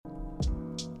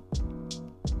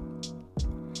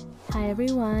Hi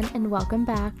everyone, and welcome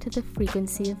back to The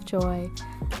Frequency of Joy,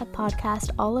 a podcast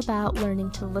all about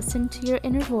learning to listen to your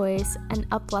inner voice and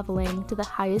up-leveling to the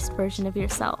highest version of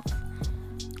yourself.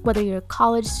 Whether you're a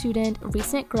college student,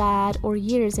 recent grad, or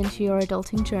years into your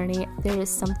adulting journey, there is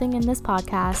something in this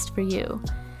podcast for you.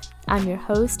 I'm your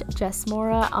host, Jess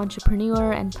Mora,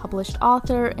 entrepreneur and published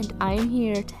author, and I am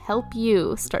here to help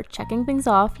you start checking things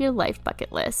off your life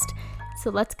bucket list. So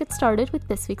let's get started with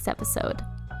this week's episode.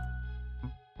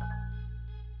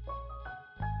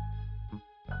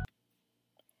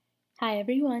 Hi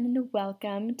everyone, and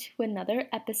welcome to another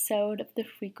episode of The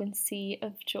Frequency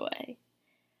of Joy.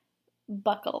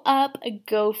 Buckle up,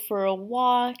 go for a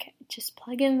walk, just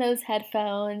plug in those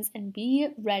headphones and be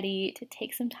ready to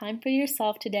take some time for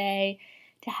yourself today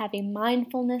to have a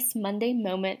Mindfulness Monday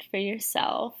moment for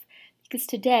yourself, because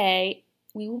today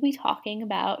we will be talking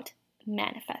about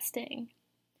manifesting.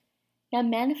 Now,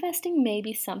 manifesting may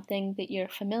be something that you're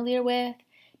familiar with.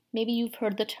 Maybe you've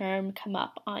heard the term come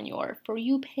up on your For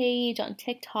You page on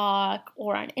TikTok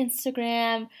or on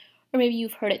Instagram, or maybe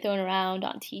you've heard it thrown around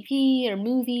on TV or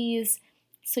movies.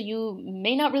 So you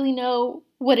may not really know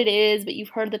what it is, but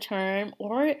you've heard the term,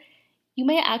 or you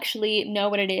may actually know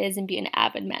what it is and be an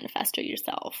avid manifester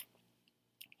yourself.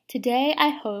 Today, I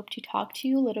hope to talk to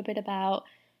you a little bit about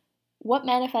what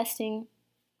manifesting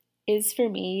is for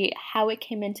me, how it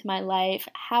came into my life,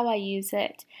 how I use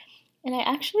it. And I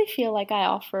actually feel like I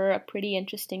offer a pretty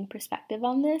interesting perspective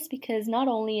on this because not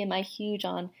only am I huge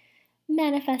on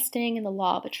manifesting and the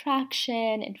law of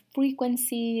attraction and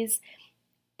frequencies,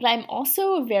 but I'm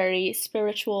also a very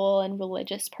spiritual and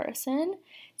religious person.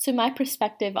 So my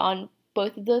perspective on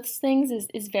both of those things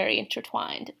is very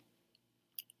intertwined.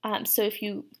 So if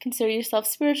you consider yourself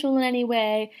spiritual in any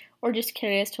way or just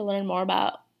curious to learn more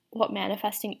about what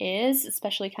manifesting is,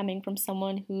 especially coming from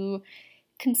someone who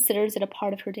considers it a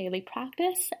part of her daily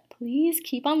practice, please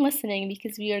keep on listening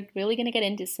because we are really going to get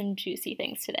into some juicy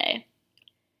things today.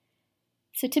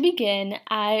 So to begin,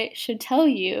 I should tell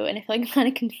you, and I feel like I'm kind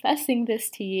of confessing this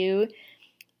to you,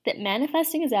 that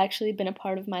manifesting has actually been a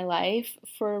part of my life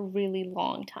for a really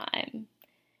long time.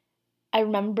 I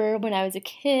remember when I was a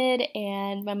kid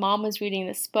and my mom was reading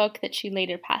this book that she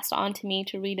later passed on to me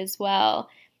to read as well,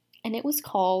 and it was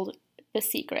called The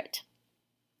Secret.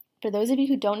 For those of you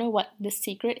who don't know what The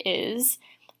Secret is,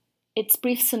 its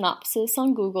brief synopsis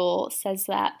on Google says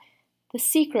that The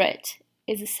Secret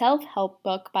is a self-help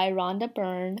book by Rhonda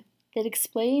Byrne that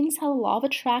explains how the law of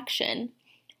attraction,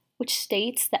 which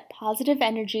states that positive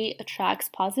energy attracts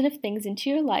positive things into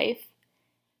your life,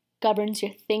 governs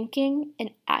your thinking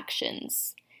and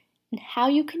actions, and how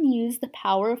you can use the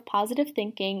power of positive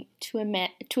thinking to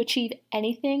achieve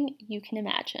anything you can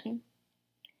imagine.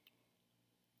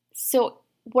 So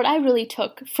what I really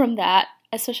took from that,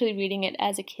 especially reading it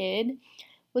as a kid,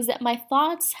 was that my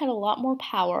thoughts had a lot more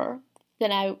power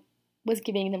than I was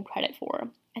giving them credit for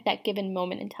at that given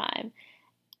moment in time,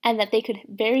 and that they could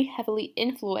very heavily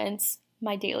influence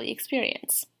my daily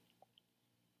experience,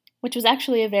 which was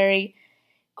actually a very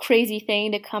crazy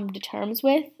thing to come to terms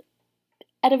with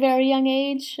at a very young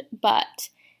age, but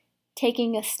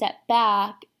taking a step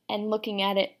back and looking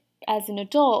at it as an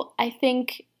adult, I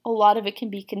think a lot of it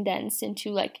can be condensed into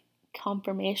like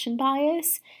confirmation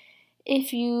bias.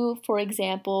 If you, for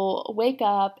example, wake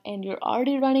up and you're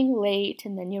already running late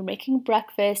and then you're making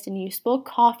breakfast and you spill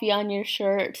coffee on your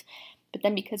shirt, but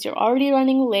then because you're already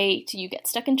running late, you get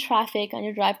stuck in traffic on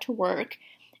your drive to work,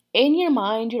 in your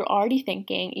mind you're already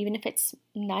thinking, even if it's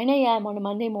 9 a.m. on a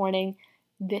Monday morning,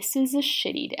 this is a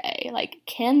shitty day. Like,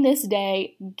 can this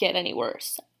day get any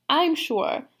worse? I'm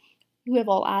sure you have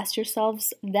all asked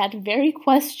yourselves that very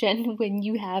question when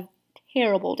you have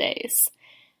terrible days.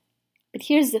 But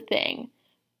here's the thing.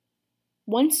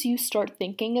 Once you start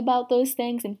thinking about those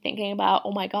things and thinking about,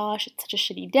 oh my gosh, it's such a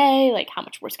shitty day, like how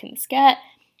much worse can this get?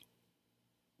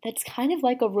 That's kind of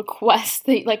like a request,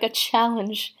 like a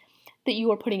challenge that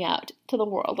you are putting out to the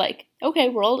world. Like, okay,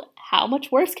 world, how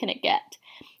much worse can it get?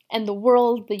 And the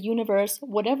world, the universe,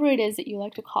 whatever it is that you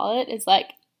like to call it, is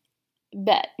like,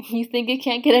 bet. You think it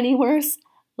can't get any worse?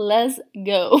 Let's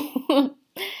go.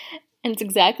 And it's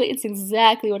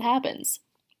exactly what happens.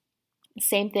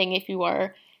 Same thing if you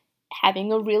are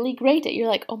having a really great day. You're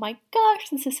like, oh my gosh,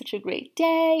 this is such a great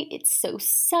day. It's so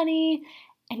sunny.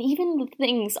 And even the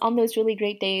things on those really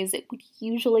great days that would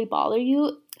usually bother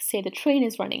you, say the train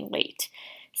is running late.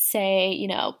 Say,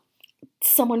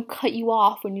 someone cut you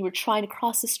off when you were trying to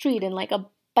cross the street and like a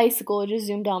bicycle just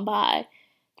zoomed on by.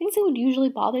 Things that would usually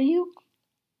bother you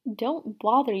don't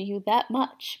bother you that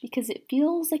much because it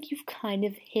feels like you've kind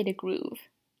of hit a groove.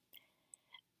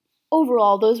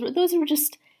 Overall, those were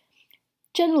just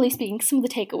generally speaking, some of the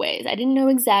takeaways. I didn't know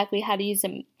exactly how to use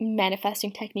the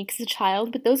manifesting techniques as a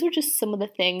child, but those were just some of the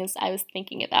things I was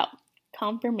thinking about.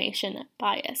 Confirmation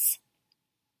bias.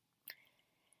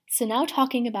 So now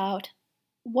talking about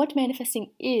what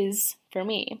manifesting is for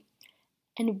me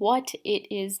and what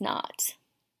it is not.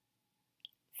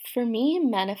 For me,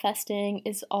 manifesting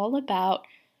is all about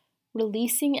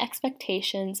releasing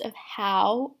expectations of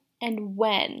how and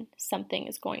when something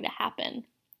is going to happen.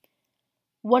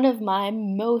 One of my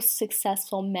most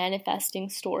successful manifesting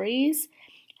stories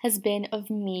has been of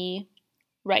me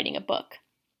writing a book.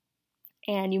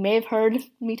 And you may have heard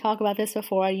me talk about this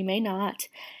before, you may not.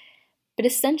 But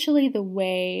essentially, the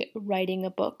way writing a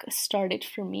book started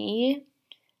for me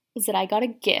was that I got a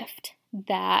gift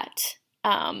that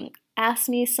asked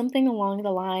me something along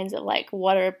the lines of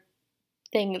what are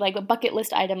bucket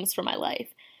list items for my life.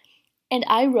 And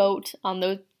I wrote on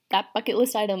that bucket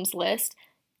list items list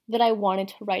that I wanted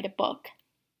to write a book.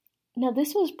 Now,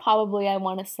 this was probably, I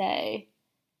want to say,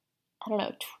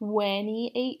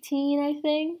 2018, I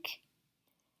think.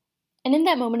 And in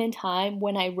that moment in time,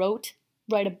 when I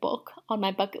write a book on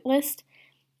my bucket list,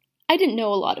 I didn't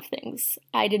know a lot of things.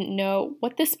 I didn't know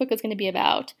what this book was going to be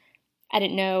about. I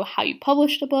didn't know how you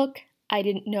published a book. I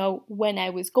didn't know when I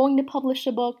was going to publish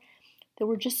a book. There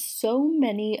were just so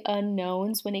many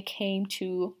unknowns when it came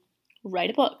to write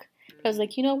a book. But I was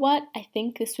like, you know what? I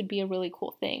think this would be a really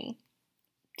cool thing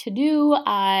to do.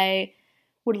 I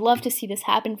would love to see this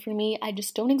happen for me. I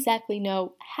just don't exactly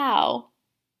know how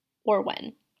or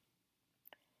when.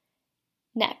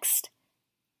 Next,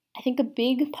 I think a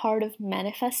big part of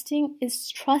manifesting is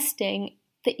trusting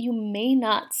that you may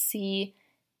not see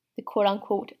the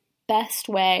quote-unquote best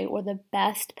way or the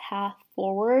best path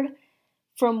forward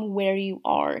from where you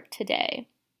are today.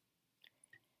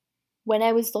 When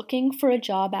I was looking for a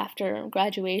job after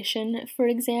graduation, for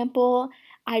example,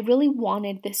 I really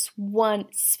wanted this one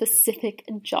specific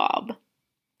job.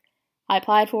 I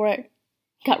applied for it,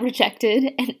 got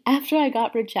rejected, and after I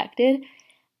got rejected,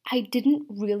 I didn't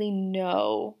really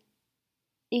know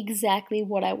exactly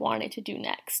what I wanted to do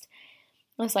next.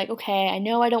 I was like, okay, I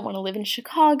know I don't want to live in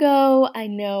Chicago. I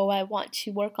know I want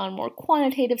to work on more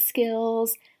quantitative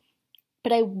skills,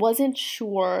 but I wasn't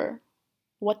sure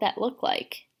what that looked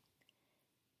like.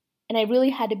 And I really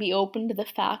had to be open to the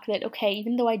fact that, okay,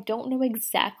 even though I don't know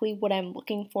exactly what I'm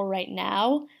looking for right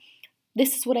now,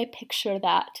 this is what I picture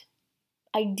that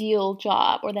ideal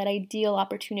job or that ideal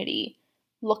opportunity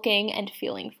looking and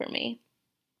feeling for me.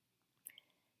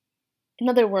 In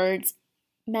other words,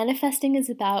 manifesting is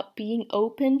about being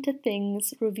open to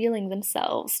things revealing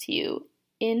themselves to you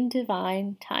in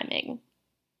divine timing.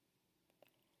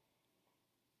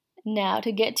 Now,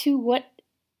 to get to what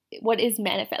is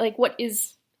manifest, what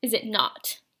is it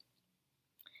not?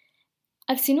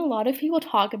 I've seen a lot of people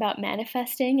talk about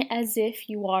manifesting as if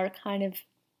you are kind of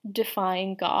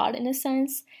defying God in a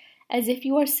sense, as if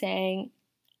you are saying,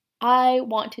 I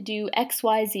want to do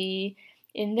XYZ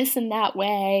in this and that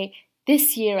way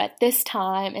this year at this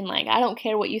time, and I don't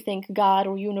care what you think, God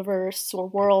or universe or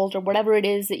world or whatever it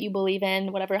is that you believe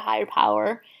in, whatever higher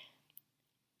power.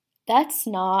 That's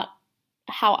not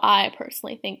how I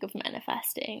personally think of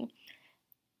manifesting.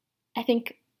 I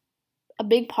think a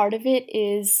big part of it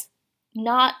is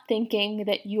not thinking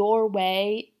that your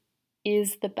way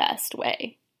is the best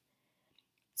way.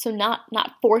 So not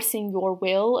forcing your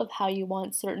will of how you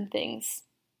want certain things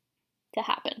to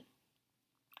happen.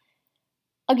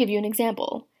 I'll give you an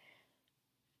example.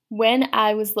 When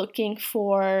I was looking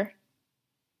for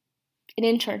an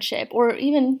internship, or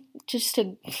even just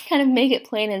to kind of make it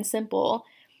plain and simple,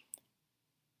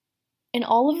 in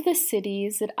all of the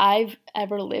cities that I've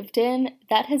ever lived in,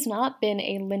 that has not been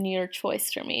a linear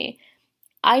choice for me.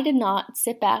 I did not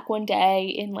sit back one day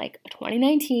in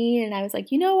 2019 and I was like,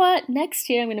 you know what, next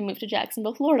year I'm going to move to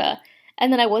Jacksonville, Florida.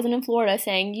 And then I wasn't in Florida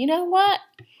saying, you know what,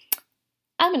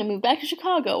 I'm going to move back to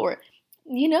Chicago, or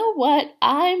you know what,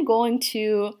 I'm going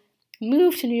to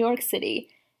move to New York City.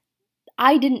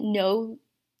 I didn't know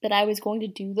that I was going to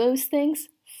do those things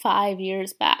 5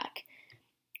 years back.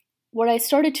 What I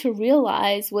started to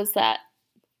realize was that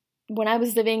when I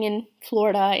was living in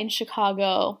Florida, in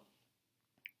Chicago,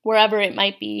 wherever it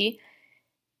might be,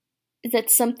 is that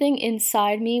something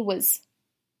inside me was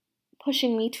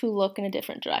pushing me to look in a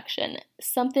different direction.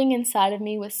 Something inside of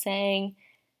me was saying,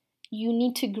 you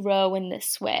need to grow in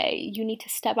this way. You need to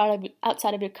step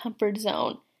outside of your comfort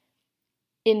zone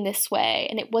in this way.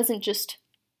 And it wasn't just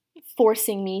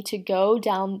forcing me to go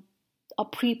down a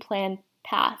pre-planned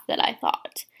path that I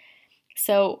thought.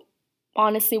 So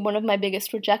honestly, one of my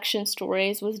biggest rejection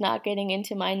stories was not getting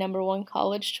into my number one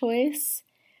college choice.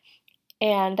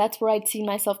 And that's where I'd seen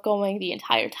myself going the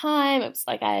entire time. It was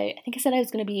like, I think I said I was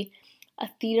going to be a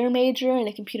theater major and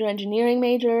a computer engineering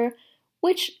major,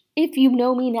 which, if you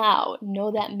know me now,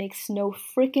 know that makes no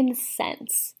freaking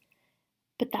sense.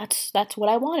 But that's what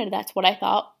I wanted. That's what I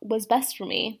thought was best for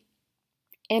me.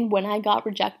 And when I got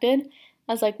rejected,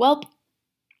 I was like, well,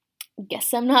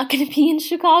 guess I'm not going to be in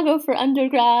Chicago for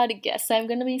undergrad. Guess I'm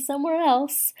going to be somewhere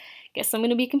else. Guess I'm going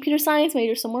to be a computer science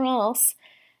major somewhere else.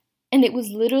 And it was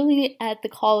literally at the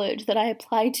college that I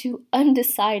applied to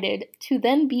undecided to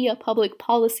then be a public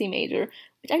policy major,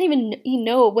 which I didn't even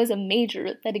know was a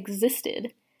major that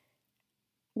existed,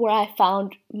 where I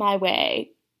found my way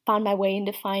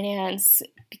into finance,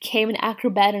 became an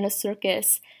acrobat in a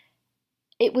circus.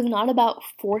 It was not about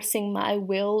forcing my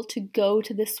will to go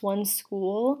to this one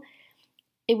school.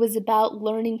 It was about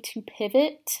learning to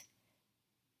pivot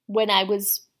when I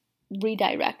was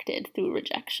redirected through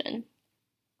rejection.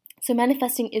 So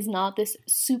manifesting is not this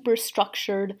super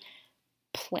structured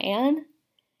plan.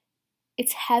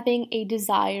 It's having a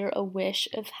desire, a wish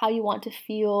of how you want to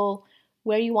feel,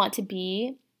 where you want to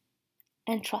be,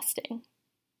 and trusting.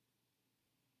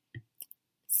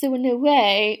 So in a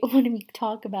way, when we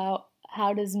talk about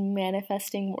how does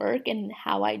manifesting work and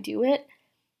how I do it,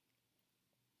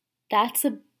 that's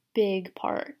a big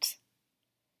part.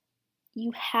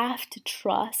 You have to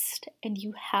trust and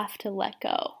you have to let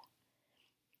go.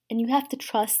 And you have to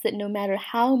trust that no matter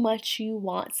how much you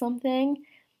want something,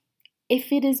 if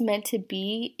it is meant to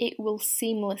be, it will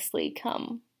seamlessly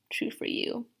come true for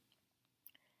you.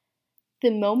 The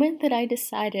moment that I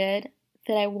decided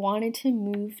that I wanted to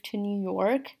move to New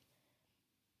York,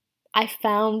 I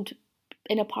found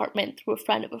an apartment through a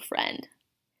friend of a friend.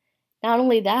 Not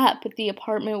only that, but the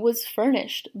apartment was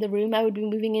furnished. The room I would be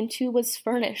moving into was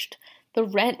furnished. The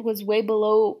rent was way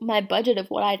below my budget of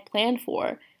what I'd planned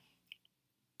for.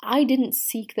 I didn't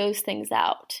seek those things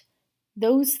out.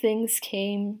 Those things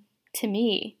came to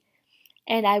me.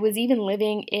 And I was even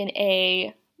living in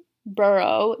a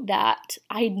borough that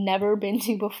I'd never been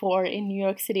to before in New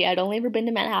York City. I'd only ever been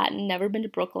to Manhattan, never been to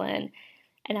Brooklyn,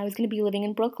 and I was going to be living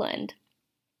in Brooklyn.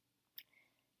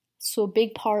 So a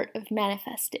big part of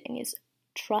manifesting is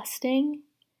trusting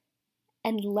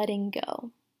and letting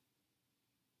go.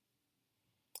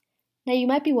 Now you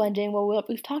might be wondering, well,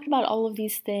 we've talked about all of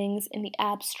these things in the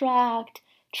abstract,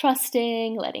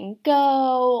 trusting, letting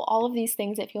go, all of these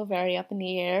things that feel very up in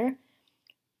the air.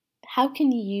 How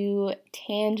can you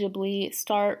tangibly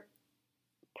start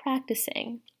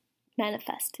practicing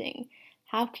manifesting?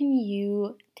 How can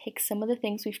you take some of the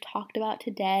things we've talked about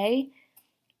today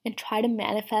and try to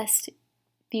manifest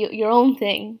your own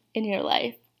thing in your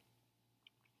life?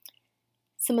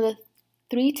 Some of the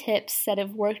 3 tips that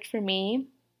have worked for me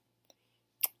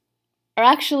are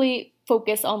actually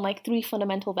focus on 3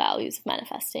 fundamental values of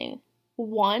manifesting.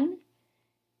 1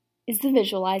 is the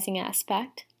visualizing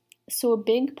aspect. So a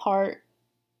big part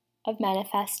of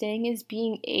manifesting is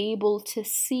being able to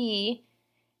see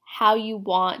how you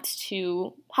want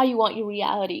your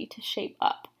reality to shape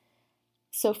up.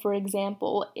 So for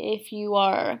example, if you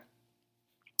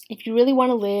really want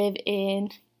to live in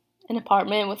an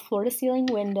apartment with floor-to-ceiling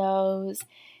windows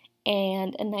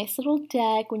and a nice little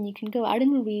deck when you can go out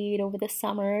and read over the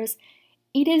summers,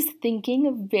 it is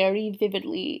thinking very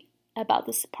vividly about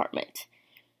this apartment.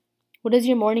 What does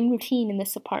your morning routine in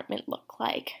this apartment look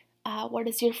like? What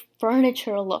does your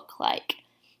furniture look like?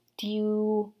 Do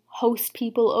you host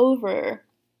people over?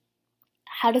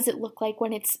 How does it look like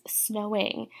when it's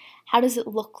snowing? How does it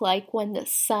look like when the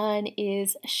sun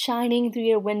is shining through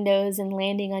your windows and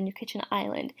landing on your kitchen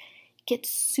island? Get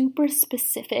super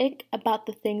specific about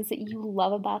the things that you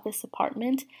love about this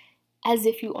apartment as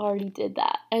if you already did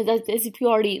that, as if you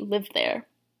already lived there.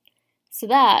 So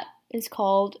that is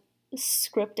called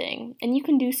scripting. And you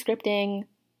can do scripting,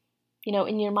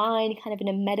 in your mind, kind of in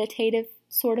a meditative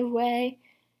sort of way.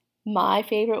 My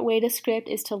favorite way to script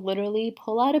is to literally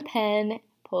pull out a pen,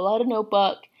 pull out a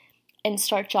notebook, and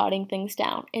start jotting things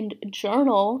down. And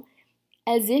journal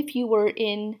as if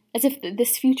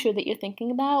this future that you're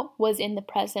thinking about was in the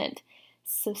present.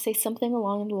 So say something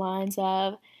along the lines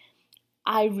of,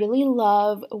 I really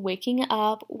love waking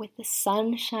up with the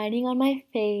sun shining on my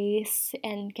face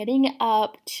and getting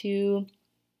up to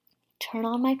turn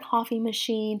on my coffee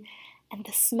machine, and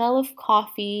the smell of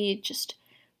coffee just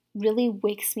really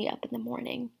wakes me up in the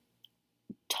morning.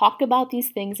 Talk about these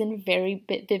things in very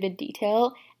vivid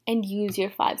detail and use your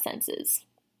 5 senses.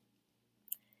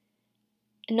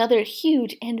 Another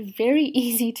huge and very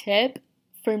easy tip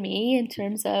for me in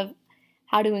terms of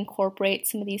how to incorporate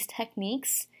some of these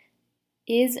techniques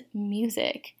is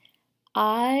music.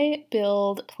 I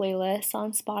build playlists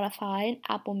on Spotify and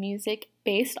Apple Music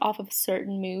based off of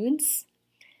certain moods.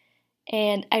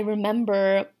 And I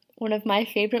remember one of my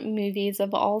favorite movies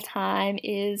of all time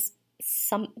is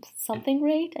Something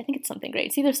Great. I think it's Something Great.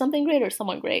 It's either Something Great or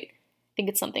Someone Great. I think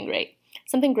it's Something Great.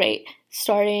 Something Great,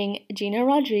 starring Gina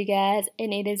Rodriguez,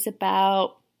 and it is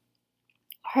about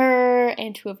her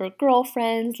and two of her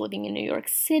girlfriends living in New York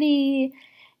City.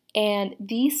 And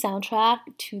the soundtrack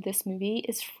to this movie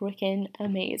is freaking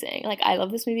amazing. Like, I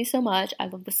love this movie so much. I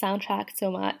love the soundtrack so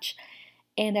much.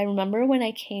 And I remember when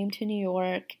I came to New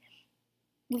York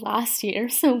last year,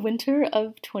 so winter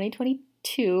of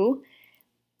 2022,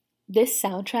 this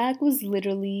soundtrack was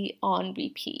literally on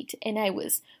repeat. And I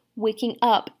was waking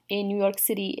up in New York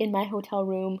City in my hotel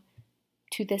room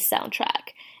to this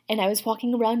soundtrack. And I was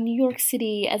walking around New York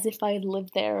City as if I had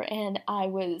lived there. And I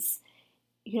was,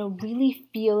 really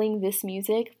feeling this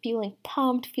music, feeling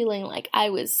pumped, feeling like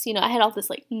I was, I had all this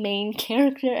like main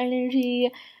character energy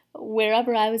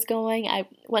wherever I was going. I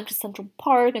went to Central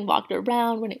Park and walked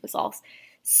around when it was all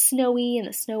snowy and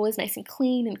the snow was nice and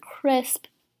clean and crisp.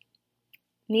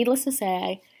 Needless to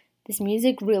say, this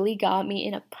music really got me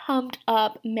in a pumped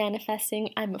up,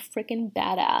 manifesting I'm a freaking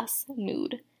badass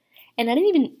mood. And I didn't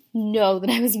even know that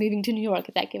I was moving to New York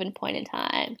at that given point in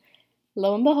time.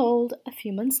 Lo and behold, a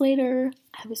few months later,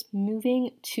 I was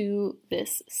moving to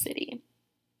this city.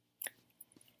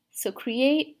 So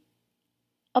create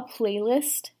a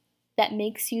playlist that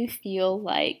makes you feel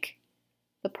like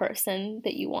the person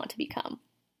that you want to become.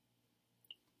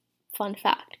 Fun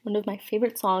fact, one of my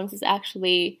favorite songs is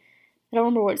actually, I don't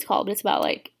remember what it's called, but it's about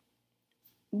like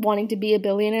wanting to be a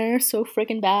billionaire so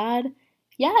freaking bad.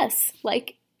 Yes,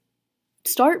 like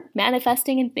start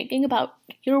manifesting and thinking about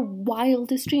your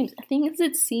wildest dreams. Things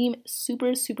that seem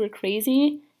super, super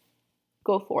crazy,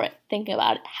 go for it. Think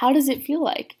about it. How does it feel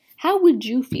like? How would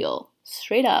you feel,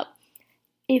 straight up,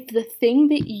 if the thing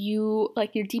that you,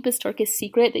 like your deepest, darkest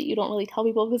secret that you don't really tell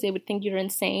people because they would think you're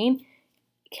insane,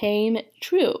 came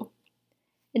true?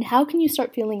 And how can you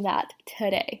start feeling that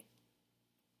today?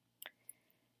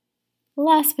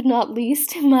 Last but not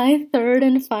least, my third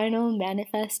and final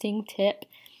manifesting tip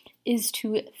is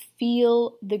to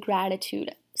feel the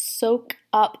gratitude. Soak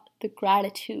up the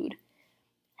gratitude.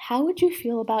 How would you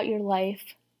feel about your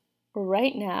life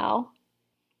right now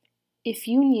if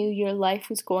you knew your life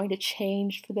was going to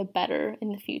change for the better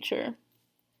in the future?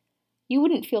 You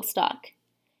wouldn't feel stuck.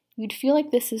 You'd feel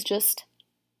like this is just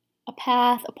a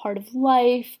path, a part of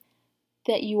life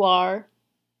that you are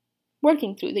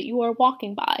working through, that you are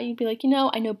walking by. You'd be like,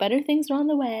 I know better things are on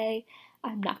the way.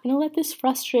 I'm not going to let this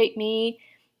frustrate me.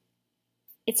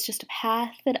 It's just a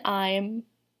path that I'm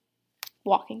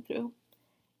walking through.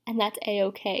 And that's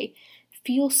a-okay.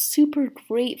 Feel super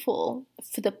grateful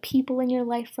for the people in your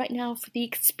life right now, for the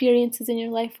experiences in your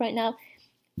life right now,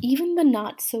 even the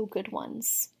not so good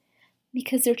ones.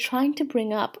 Because they're trying to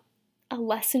bring up a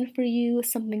lesson for you,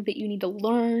 something that you need to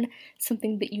learn,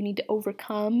 something that you need to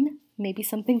overcome, maybe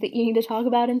something that you need to talk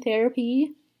about in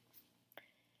therapy.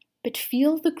 But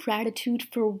feel the gratitude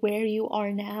for where you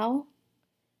are now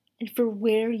and for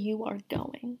where you are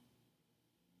going.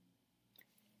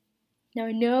 Now,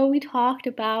 I know we talked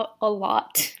about a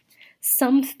lot,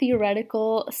 some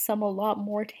theoretical, some a lot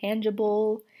more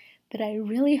tangible, but I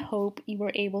really hope you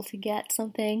were able to get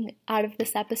something out of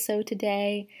this episode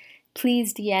today.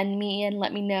 Please DM me and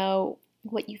let me know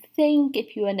what you think,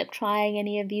 if you end up trying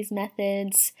any of these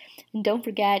methods. And don't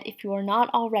forget, if you are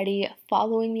not already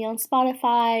following me on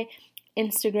Spotify,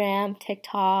 Instagram,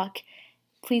 TikTok,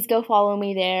 please go follow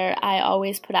me there. I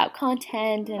always put out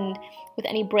content, and with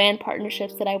any brand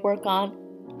partnerships that I work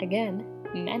on, again,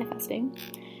 manifesting,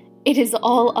 it is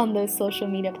all on those social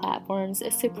media platforms.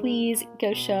 So please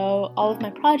go show all of my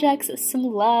projects some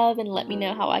love and let me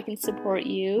know how I can support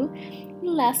you.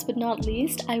 Last but not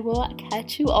least, I will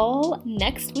catch you all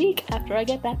next week after I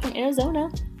get back from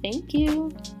Arizona. Thank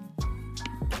you.